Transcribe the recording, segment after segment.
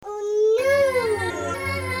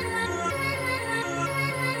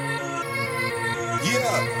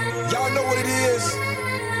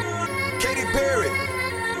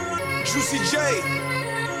Juicy J.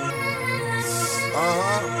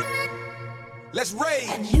 Let's rage.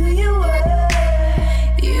 I knew you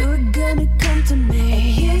were gonna come to me. And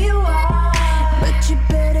here you are, but you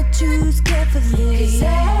better choose carefully. 'Cause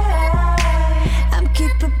I'm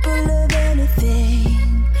capable of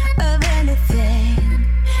anything,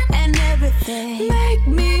 and everything. Make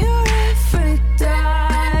me your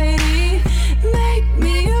Aphrodite, make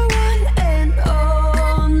me your one and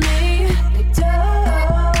only.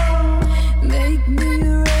 Don't make me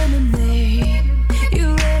your enemy,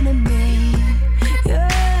 your enemy, your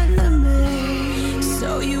enemy. So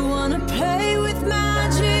you wanna play with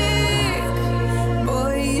magic?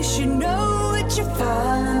 Boy, you should know what you're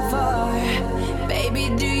falling for. Baby,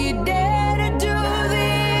 do you dare to do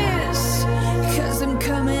this? 'Cause I'm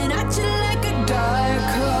coming at you like a dark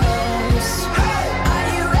horse. Are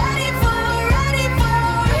you ready for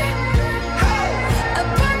a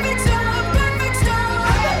perfect storm, perfect storm?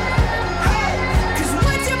 'Cause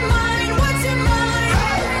what's your mind,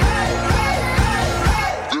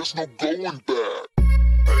 There's no going back.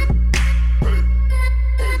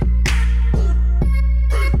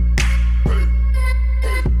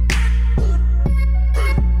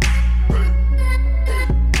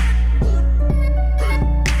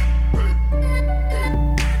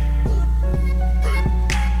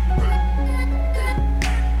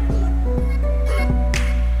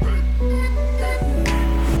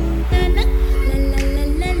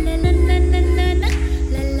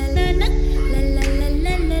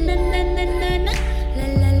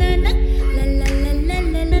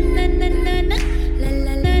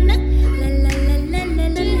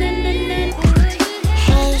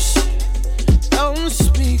 Hush, don't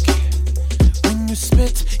speak when you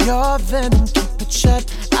spit your venom, keep it shut.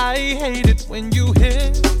 I hate it when you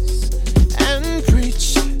hiss and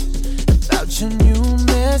preach about your new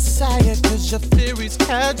messiah, 'cause your theories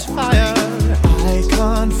catch fire. I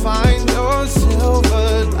can't find your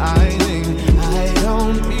silver lining. I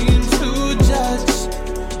don't mean to judge,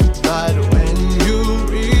 but when you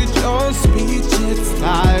read your speech, it's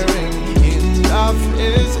tiring. Enough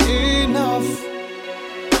is enough.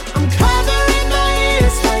 I'm covering my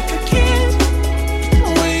ears like a kid.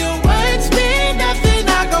 When your words mean nothing,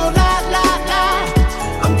 I go la la la.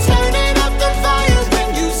 I'm turning up the volume when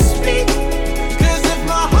you speak, 'cause if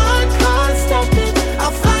my heart can't stop it,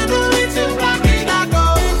 I'll find a way to rock it. I go.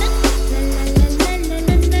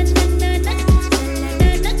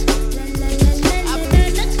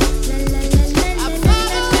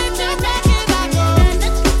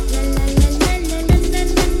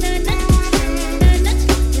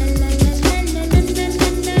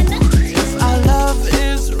 If our love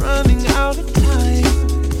is running out of time,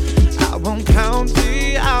 I won't count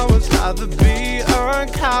the hours. Rather be a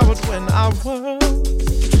coward when our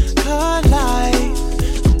worlds collide.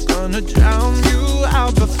 I'm gonna drown you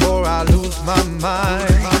out before I lose my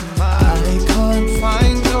mind. I can't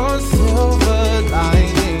find your silver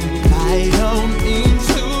lining. I don't mean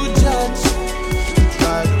to judge,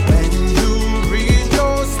 but when you read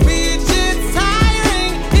your speech, it's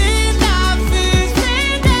tiring. Enough is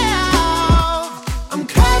enough. I'm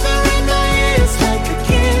covering my ears like a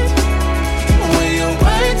kid. When your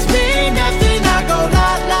words mean nothing, I go la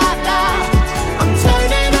la la. I'm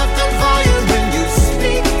turning up the volume when you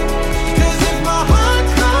speak, 'cause if my heart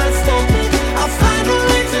can't stop it, I'll find a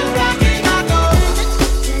way to rock it. I go.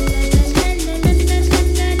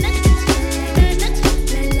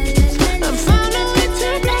 I'll find a way to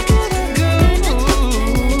rock it.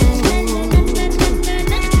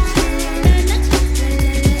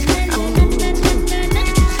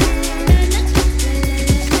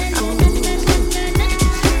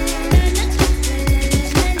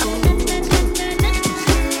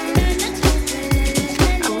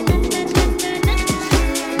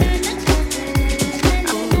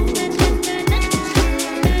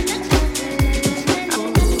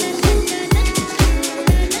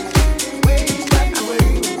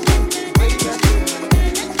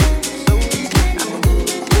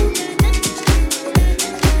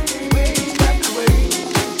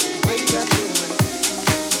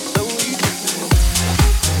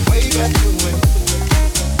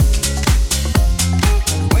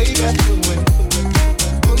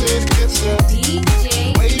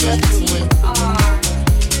 DJ ATR.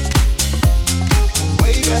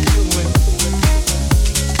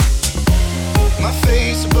 My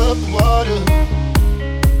face above the water,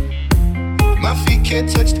 my feet can't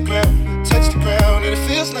touch the ground, and it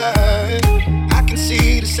feels like I can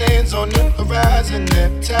see the sands on the horizon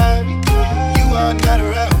every time you are not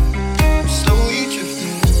around. I'm slowly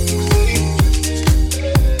drifting,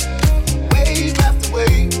 wave after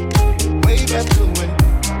wave, wave after wave.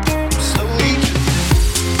 I'm slowly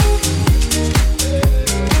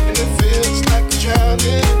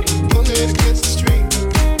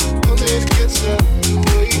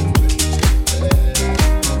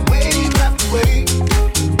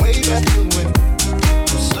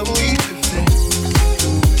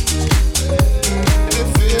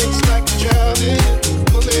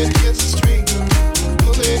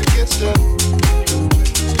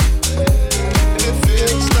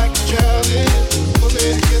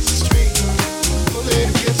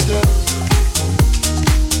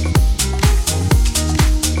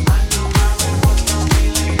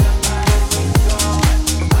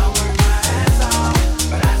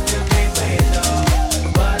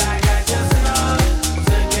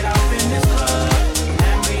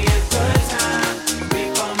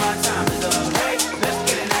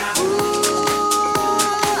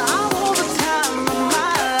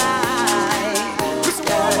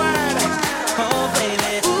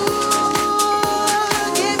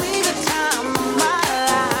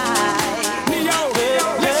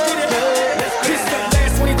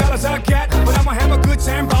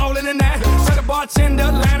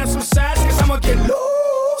bartender, line up some shots, cause I'ma get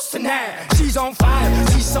loose tonight. She's on fire,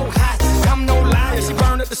 she's so hot, I'm no liar, she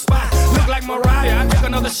burned up the spot. Look like Mariah, I took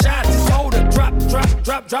another shot. Just told her,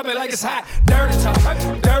 drop it like it's hot. Dirty talk,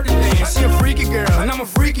 dirty dance. She a freaky girl, and I'm a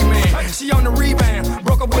freaky man. She on the rebound,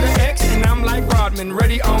 broke up with her ex, and I'm like Rodman,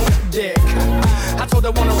 ready on deck. I told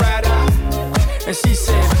her wanna ride out, and she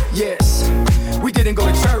said yes. We didn't go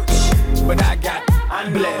to church, but I got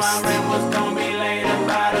blessed. My rent was gonna be late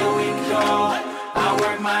about a week ago. I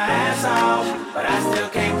worked my ass off, but I still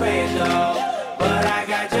can't pay it though. But I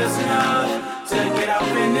got just enough to get off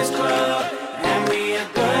in this club and be a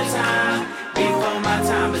good time before my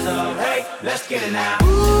time is up. Hey, let's get it now.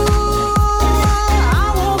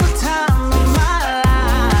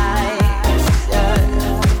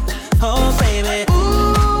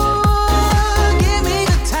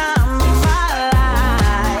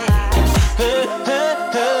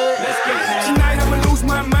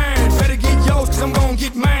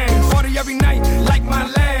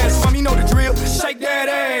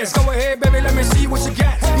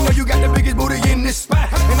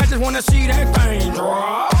 Wanna see that thing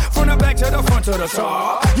drop from the back to the front to the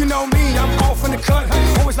top. You know me, I'm off in the cut,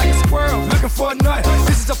 always like a squirrel looking for a nut.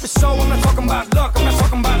 This is up for show, I'm not talking about luck, I'm not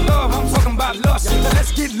talking about love, I'm talking about lust. So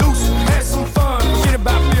let's get loose, have some fun, forget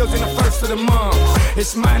about bills in the first of the month.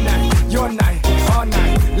 It's my night, your night, our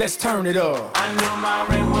night, let's turn it up. I knew my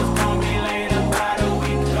rent was gonna be late about a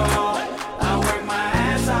week ago. I worked my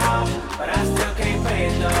ass off, but I still can't pay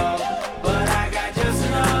it though. But I got just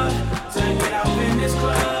enough to get off in this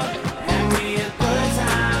club.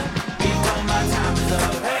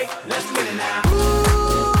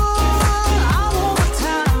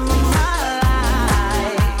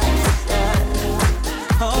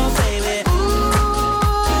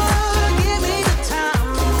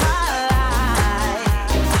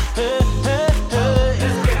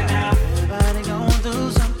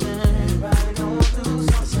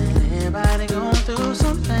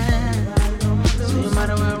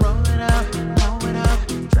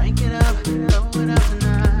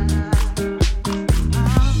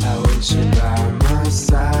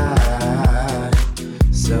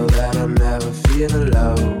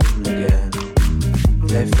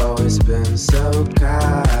 So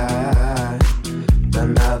kind, but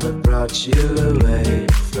now they brought you away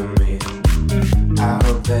from me. I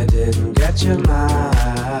hope they didn't get your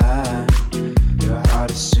mind. Your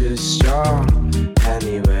heart is too strong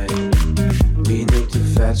anyway. We need to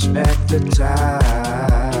fetch back the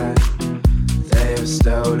time they have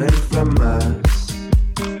stolen from us.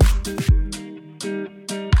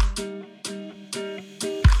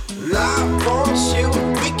 And I promise you,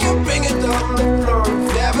 we can bring it on the floor.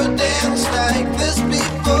 Never danced like this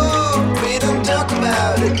before. We don't talk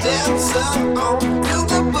about it. Dance on, do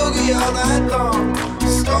the boogie all night long.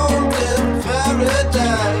 Stoned in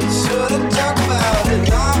paradise. Shouldn't talk about it.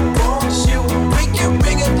 I promise you, we can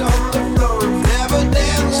bring it on the floor. Never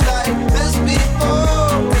danced like this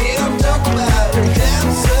before. We don't talk about it.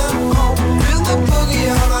 Dance on, do the boogie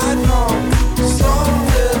all night long. Stoned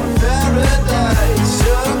in paradise.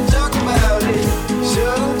 Shouldn't talk about it.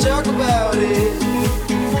 Shouldn't talk about it.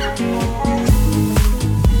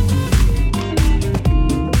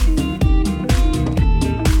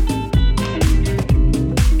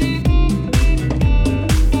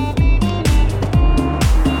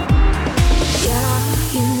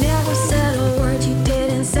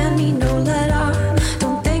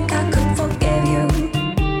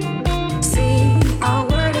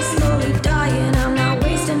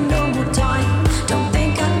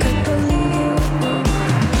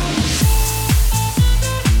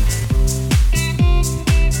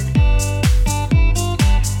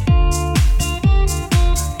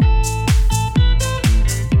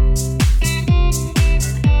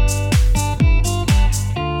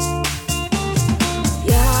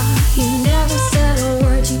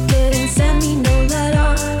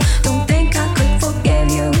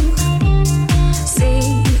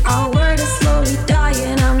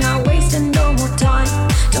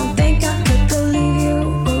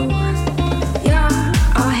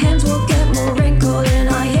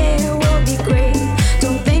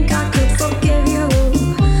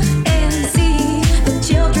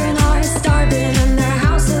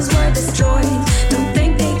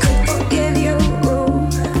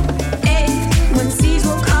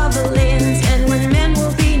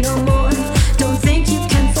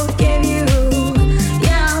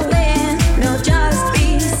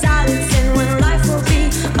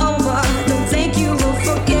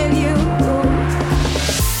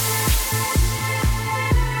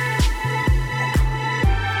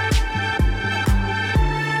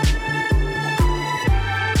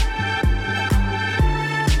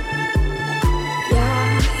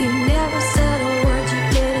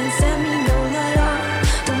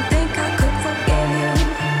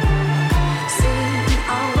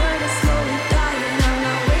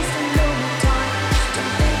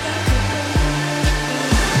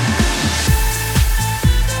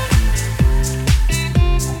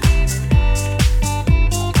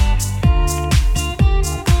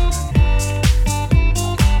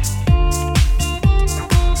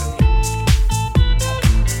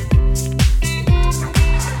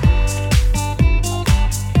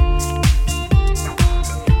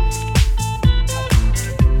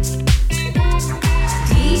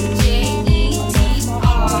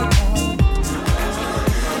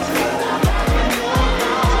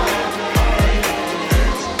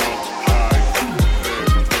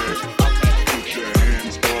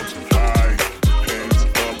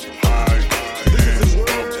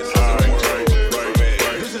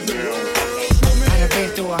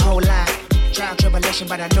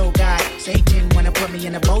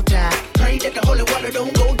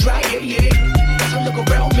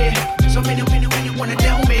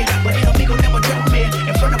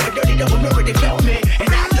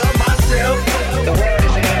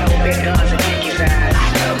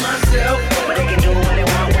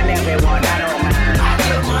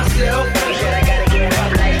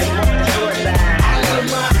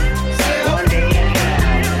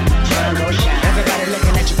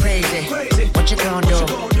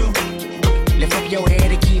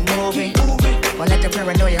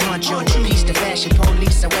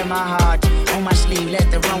 wear my heart on my sleeve, let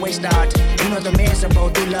the runway start. You know the miserable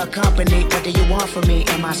do love company. What do you want from me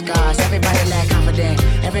and my scars? Everybody lack confidence,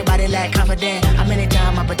 everybody lack confidence. How many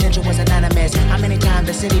times my potential was anonymous? How many times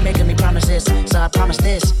the city making me promises? So I promise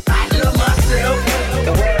this. I love myself.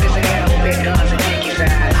 The world is a hell, big guns and pinky size.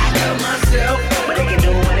 I love myself. But they can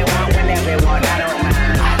do what they want whenever they want, I don't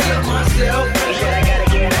mind. I love myself. He said I gotta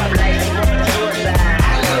get up like suicide.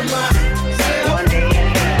 I love myself. One day at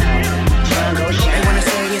a time, sun go shine. They wanna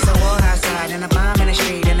say it's a war outside, and a bomb in the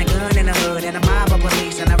street, and a gun in the hood, and a mob of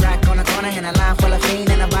police, and a rack on the corner, and a line full of fiend,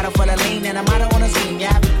 and a bottle full of lean, and a motto on the scheme,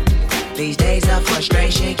 yeah. These days of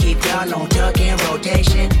frustration keep y'all on tuck in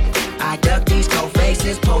rotation. I duck these cold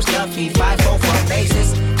faces, post up, feed 5-4 for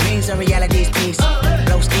faces. Dreams are reality's piece.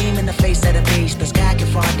 Blow steam in the face of the beast. The sky can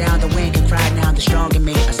fall down, the wind can cry now. The strong in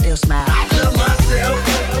me, I still smile. I love myself.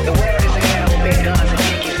 The world is a hell, big guns and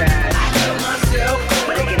pinky size. I love myself.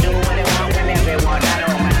 But they can do what they want whenever they want, I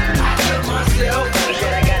don't mind. I love myself. He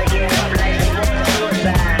said I gotta get up like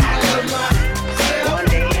suicide. I love myself. One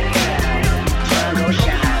day at a time, sun go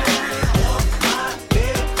shine.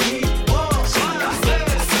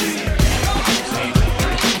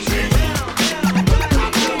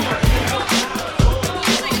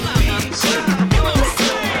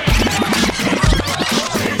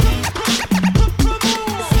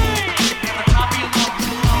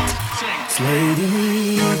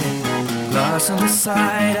 On the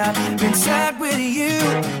side, I've been sad with you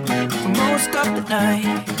for most of the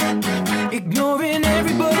night, ignoring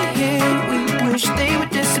everybody here. We wish they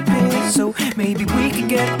would disappear, so maybe we could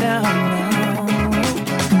get down now.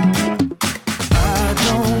 I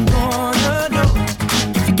don't wanna know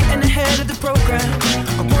if you're getting ahead of the program.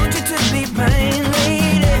 I want you to be mine,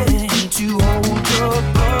 lady, to hold your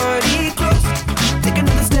body close. Take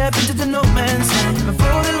another step into the no man's land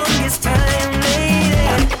for the longest time, lady.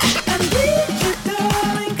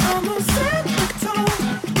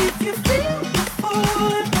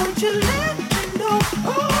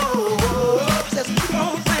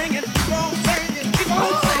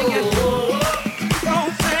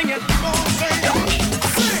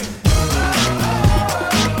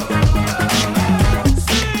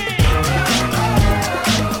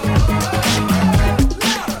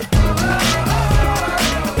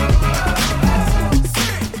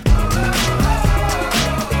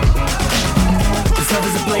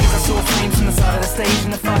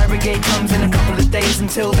 Comes in a couple of days.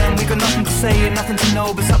 Until then we got nothing to say and nothing to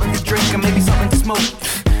know, but something to drink and maybe something to smoke.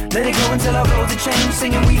 Let it go until our roads are changed.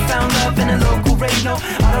 Singing we found love in a local rave. No,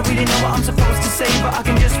 I don't really know what I'm supposed to say, but I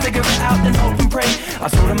can just figure it out and hope and pray. I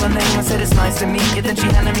told her my name, I said it's nice to meet you. Then she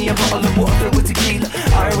handed me a bottle of water filled with tequila.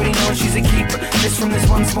 I already know she's a keeper. Just from this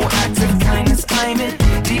one small act of kindness I'm in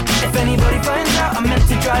deep. If anybody finds out, I meant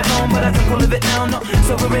to drive home, but I think we'll live it now. No,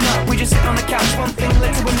 sobering up, we just sit on the couch. One thing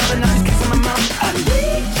led to another, now she's kissing my mouth. I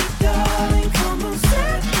need you, darling, come on,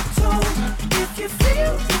 set the tone. If you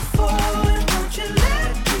feel the falling, won't you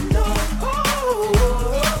let me know?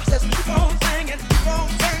 Just keep on singing, keep on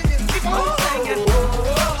singing, keep on singing.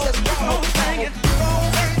 Just keep on singing, keep on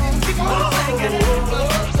singing, keep on singing.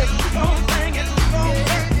 Just keep on singing,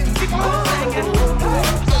 keep on singing,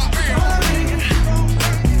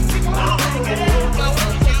 keep on singing. Just keep on singing,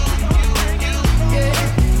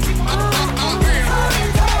 keep on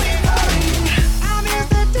singing.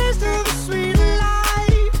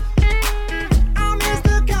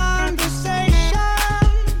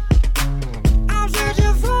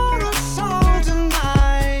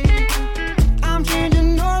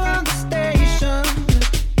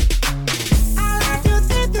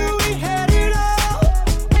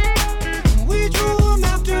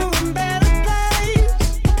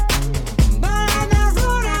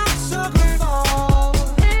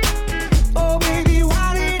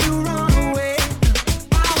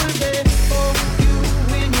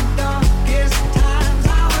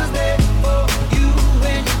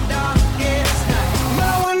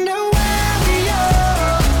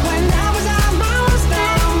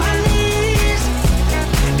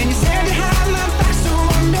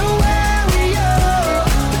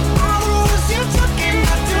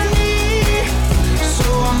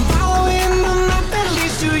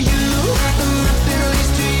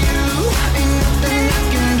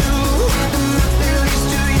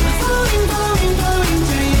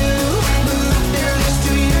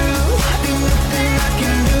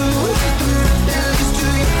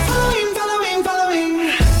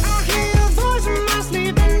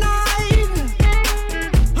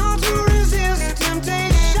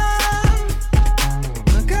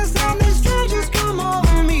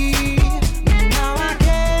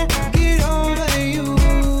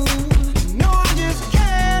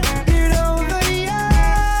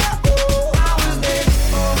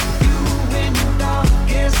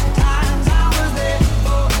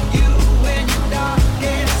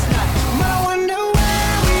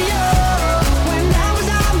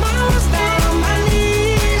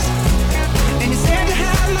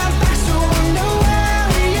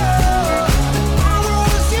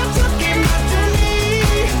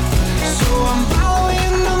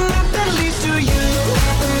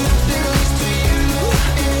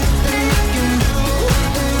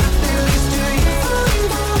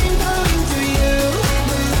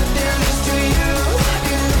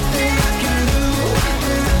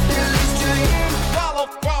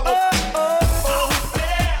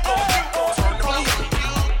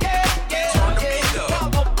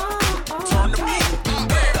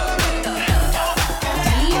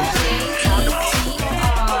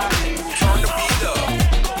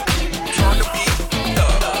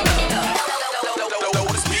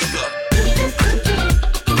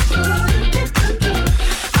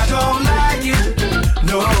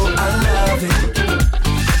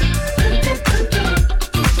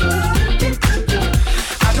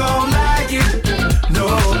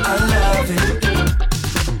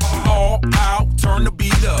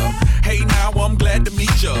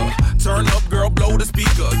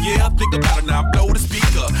 weaker. Yeah, think about it now, blow the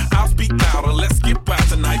speaker. I'll speak louder, let's get wild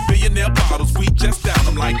tonight. Billionaire bottles, we just down.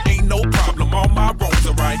 I'm like, ain't no problem, all my wrongs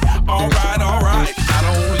are right. Alright, alright. I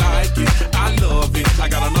don't like it, I love it. I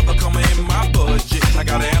got another coming in my budget. I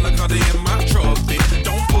got an anaconda in my truck.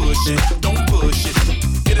 Don't push it, don't push it.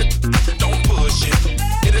 Hit it, don't push it.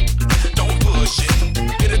 Hit it, don't push it.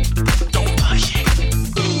 Hit it, don't push it.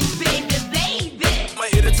 Ooh, baby, baby. I'ma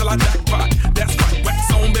hit it till I jackpot. That's right,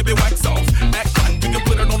 wax on, baby, wax off. Act like we can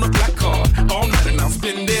put it on a black card. All night and I'll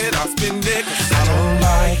spend it, I'll spend it. I don't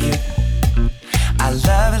like it. I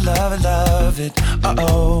love it, love it, love it.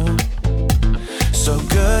 Uh-oh. So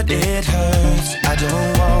good it hurts. I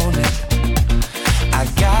don't want it. I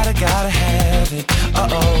gotta have it.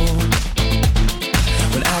 Uh-oh.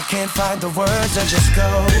 When I can't find the words, I just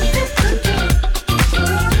go.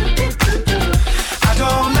 I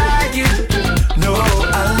don't like it. No,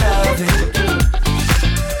 I love it.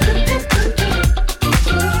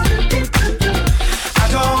 I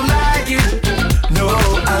don't like it. No,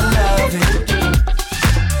 I love it.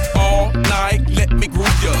 All night, let me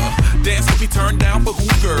groove ya. Dance with me, turn down for who,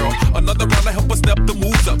 girl? Another round to help us step the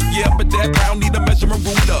moves up. Yeah, but that round need a measurement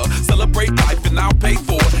ruler. Celebrate life and I'll pay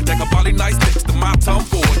for it. Like a body nice next to my tongue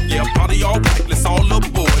for it. Yeah, party all right, let's all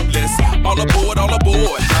aboard. Let's all aboard, all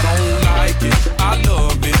aboard. I don't like it, I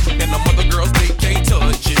love it. And the mother girls, they can't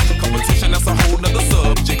touch it. Competition, that's a whole nother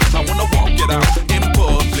subject. I wanna walk it out in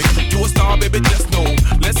public. You a star, baby, just know.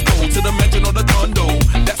 Let's go to the mansion or the condo.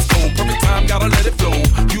 That's go, perfect time, gotta let it flow.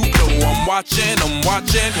 You know I'm watching,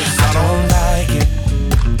 cause I don't like it.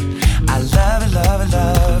 I love it, love it,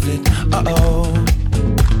 love it. Uh-oh.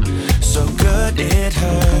 So good it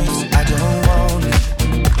hurts. I don't want it.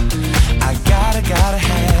 I gotta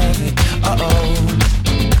have it. Uh-oh.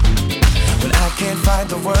 When I can't find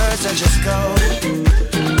the words, I just go.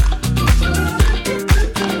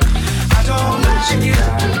 I don't like it.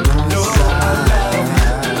 No, I love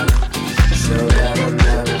it. So that I'll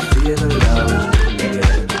never feel alone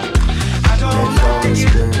again. I don't like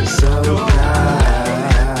it. Been so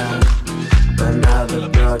kind, but now they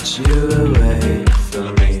brought you away from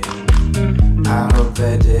me. I hope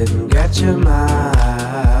they didn't get your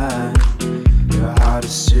mind. Your heart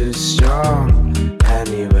is too strong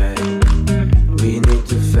anyway. We need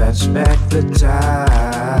to fetch back the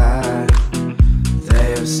time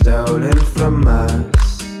they have stolen from us.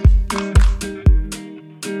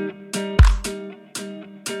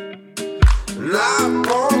 And I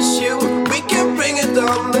want you, we can bring it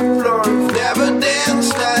on the floor. We've never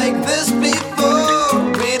danced like this before.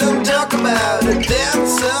 We don't talk about it,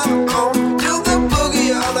 dancing on, do the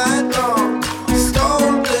boogie all night long.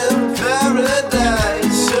 Stoned in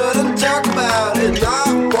paradise, shouldn't talk about it. I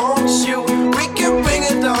want you, we can bring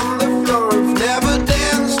it on the floor. We've never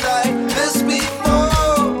danced like this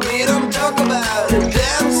before. We don't talk about it,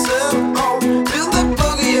 dancing on, do the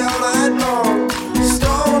boogie all night long.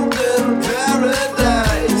 Stoned in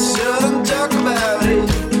paradise, shouldn't talk about it,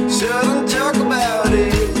 shouldn't talk about it.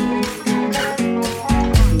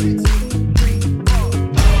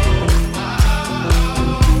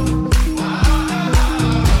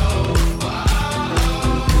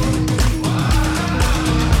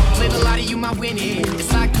 Live a lot of you might win it.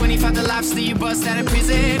 It's like 25 to life, so you bust out of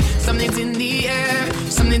prison. Something's in the air,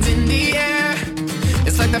 something's in the air.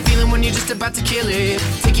 It's like that feeling when you're just about to kill it.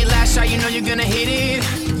 Take your last shot, you know you're gonna hit it.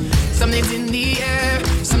 Something's in the air,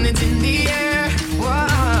 something's in the air.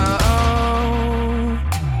 Whoa.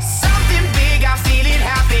 Something big, I feel it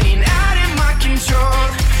happening out of my control.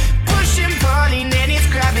 Pushing, pulling, and it's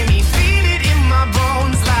grabbing me. Feel it in my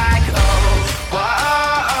bones like, oh,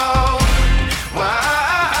 whoa, whoa,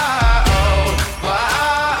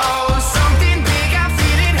 whoa. Something big, I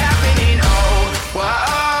feel it happening. Oh, whoa,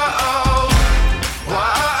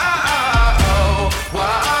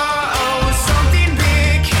 whoa, something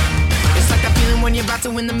big. It's like that feeling when you're about to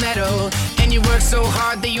win the medal, and you work so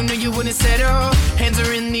hard that you knew you wouldn't settle. Hands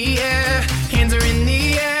are in the air, hands are in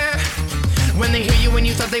the air. When they hear you when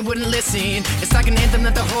you thought they wouldn't listen, it's like an anthem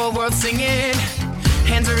that the whole world's singing.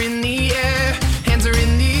 Hands are in the air, hands are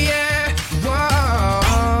in the air. Whoa.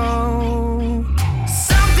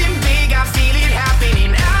 Something big, I feel it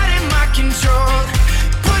happening out of my control.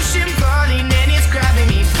 Pushing, pulling, and it's grabbing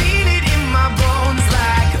me. Feel it in my bones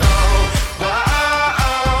like, oh, whoa,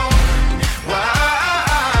 whoa,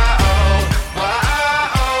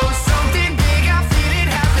 whoa. Something big, I feel it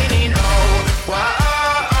happening. Oh, whoa,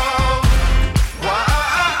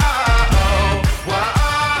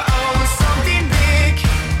 whoa, something big.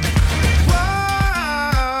 Whoa,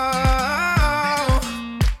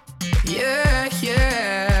 yeah,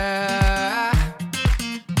 yeah.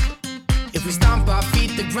 If we stomp our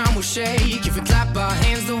feet, the ground will shake. If we clap up our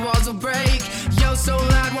hands, the walls will break. Yo, so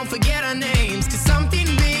loud, won't forget our names, cause something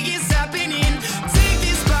big is happening. Take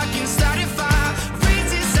this spark and start a fire.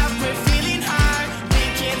 Raise this up, we're feeling high. They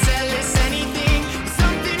can't tell us anything,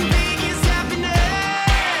 something big is happening.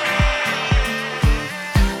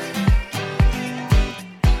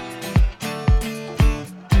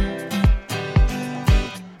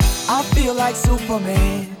 I feel like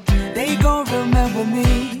Superman, they gon' remember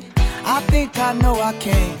me. I think I know I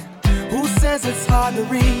can. Who says it's hard to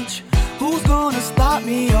reach? Who's gonna stop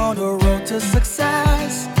me on the road to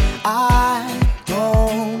success? I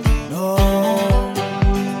don't know.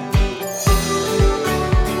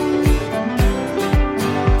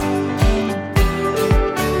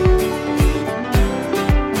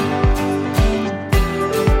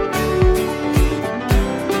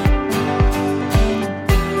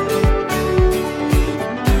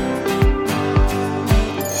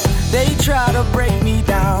 They try to break me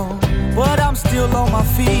down, but I'm still on my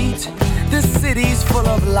feet. This city's full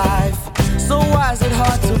of life, so why is it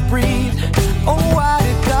hard to breathe? Oh, why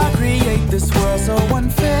did God create this world so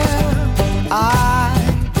unfair? I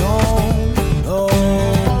don't know.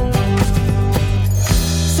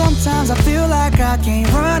 Sometimes I feel like I can't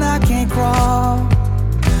run, I can't crawl.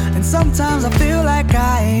 And sometimes I feel like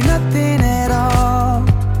I ain't nothing at all.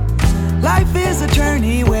 Life is a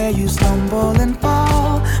journey where you stumble and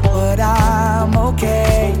fall, but I'm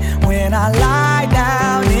okay when I lie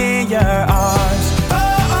down in your arms. Oh,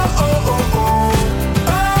 oh, oh, oh, oh.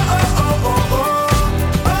 Oh, oh, oh, oh, oh.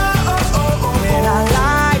 Oh, oh, oh, oh. When I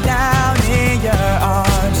lie down in your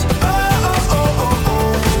arms. Oh, oh, oh, oh,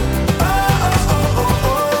 oh. Oh, oh, oh, oh,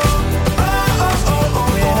 oh. Oh, oh, oh, oh.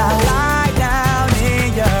 When I lie down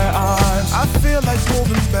in your arms. I feel like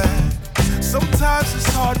moving back. Sometimes it's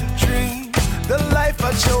hard to dream. The life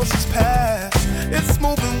I chose is past. It's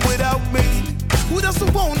moving without me. Who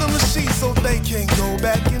doesn't want a machine so they can go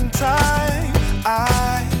back in time?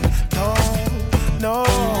 I don't know.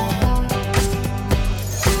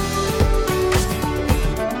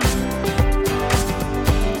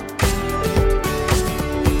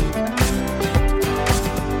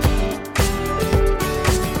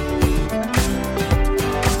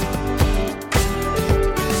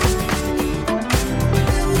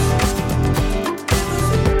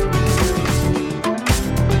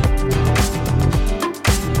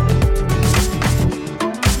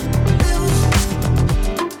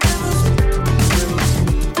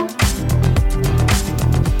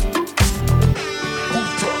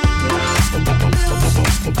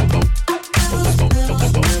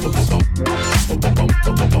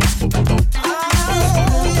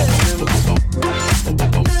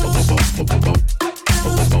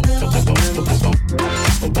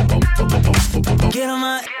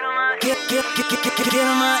 Get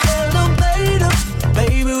on my elevator,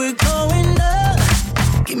 baby, we're going up.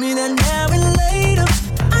 Give me that now and later.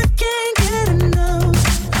 I can't get enough.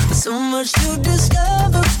 There's so much to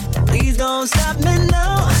discover. Please don't stop me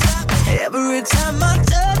now. Every time I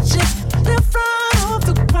touch it, they're flying off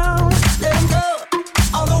the ground. Let them go.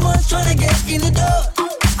 All the ones trying to get in the door.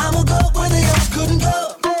 I will go where they all couldn't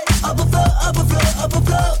go. Up a floor, up a floor, up a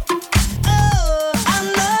floor. Oh, I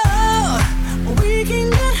know we can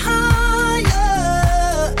get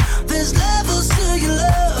higher. There's levels to your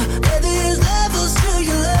love. Yeah, there's levels to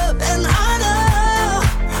your love. And I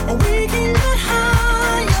know we can get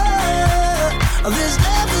higher. There's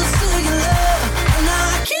levels to your love. And I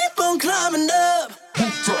keep on climbing up.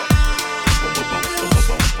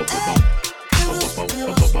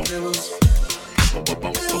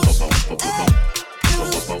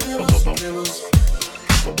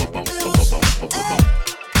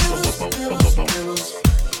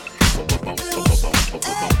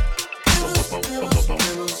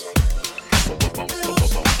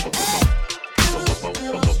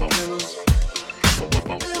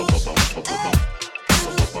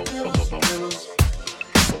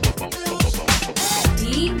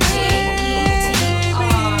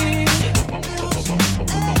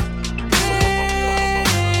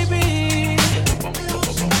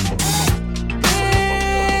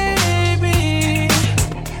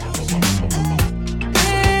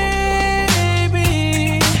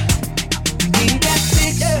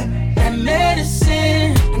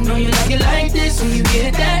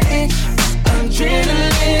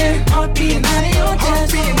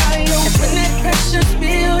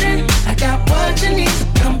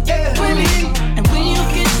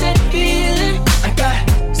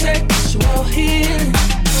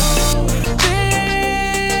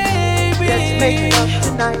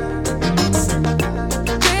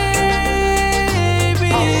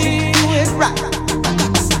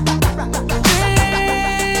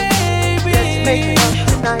 Make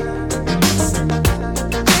tonight.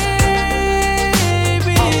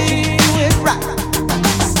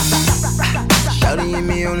 Shawty hit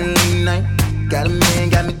me on the late night. Got a man,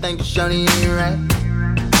 got me thinking Shawty ain't right.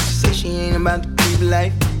 She say she ain't about to keep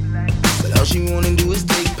life, but all she wanna do is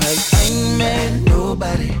take pipe. I ain't mad at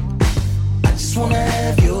nobody, I just wanna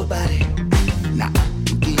have your body. Nah,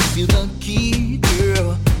 I'll give you the key,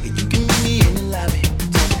 girl, and you can meet me in the lobby.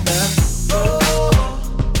 Talk about, oh,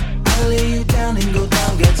 I'll lay you down and go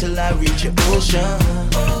down, girl, till I reach your ocean.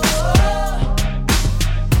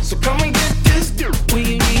 So come and get this, when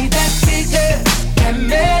you need that kick, that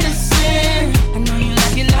medicine. I know you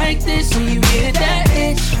like it like this when you get that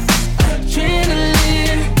itch.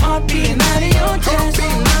 Adrenaline, heart beating out of your chest.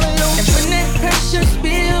 And when that pressure's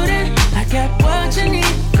building, I got what you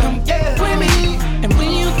need. Come with me. And when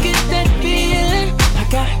you get that feeling, I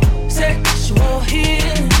got sexual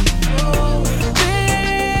healing. Oh,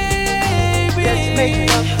 baby, let's make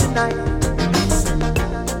love tonight.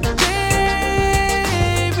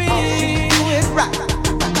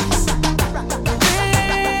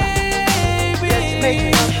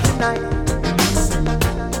 Make love tonight.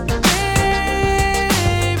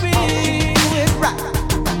 Baby, rock.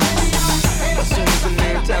 As soon as the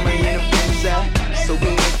name time I ain't up inside. So we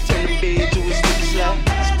went to turn the bed to a slip slide.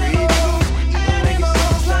 Spread it out, make it so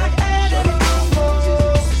slide. Shut it down,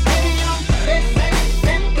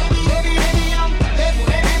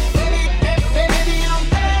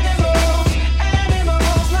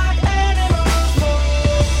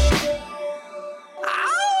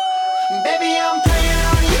 baby, I'm playing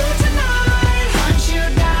on you tonight.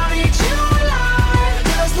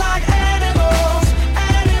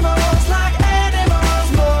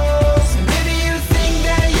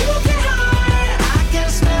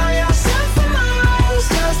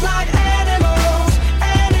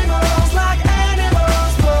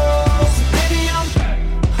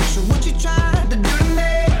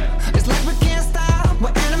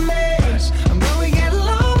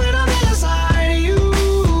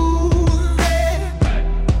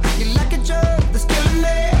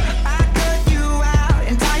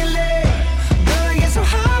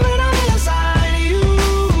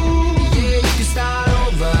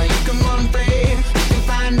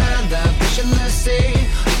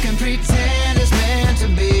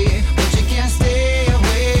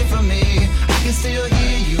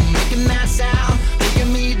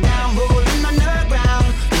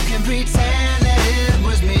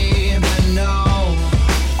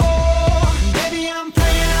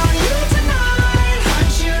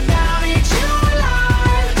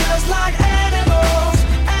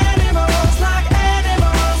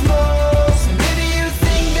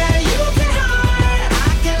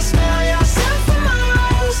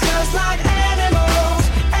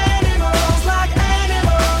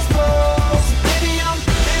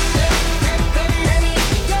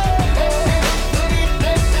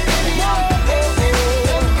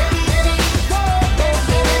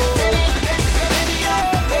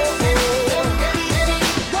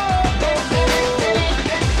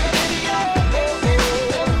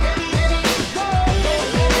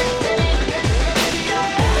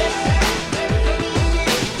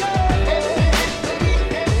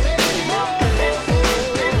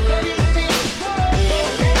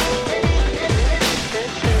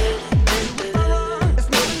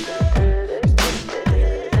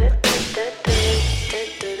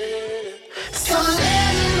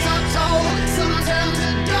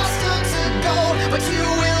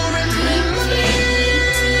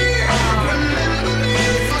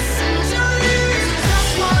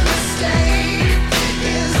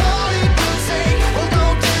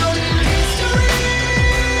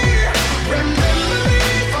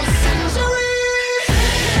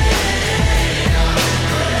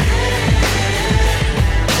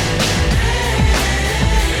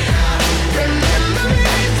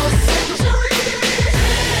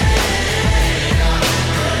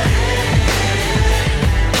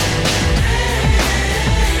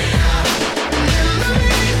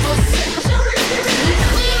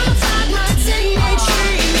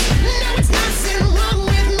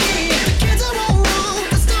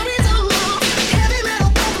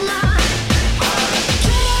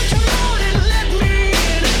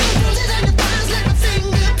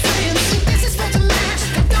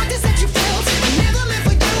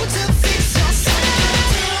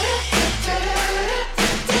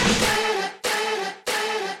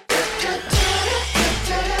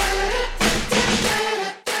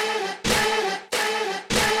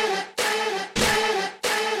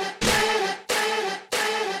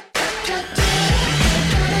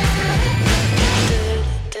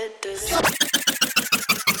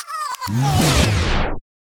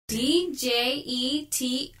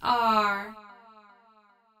 JETR.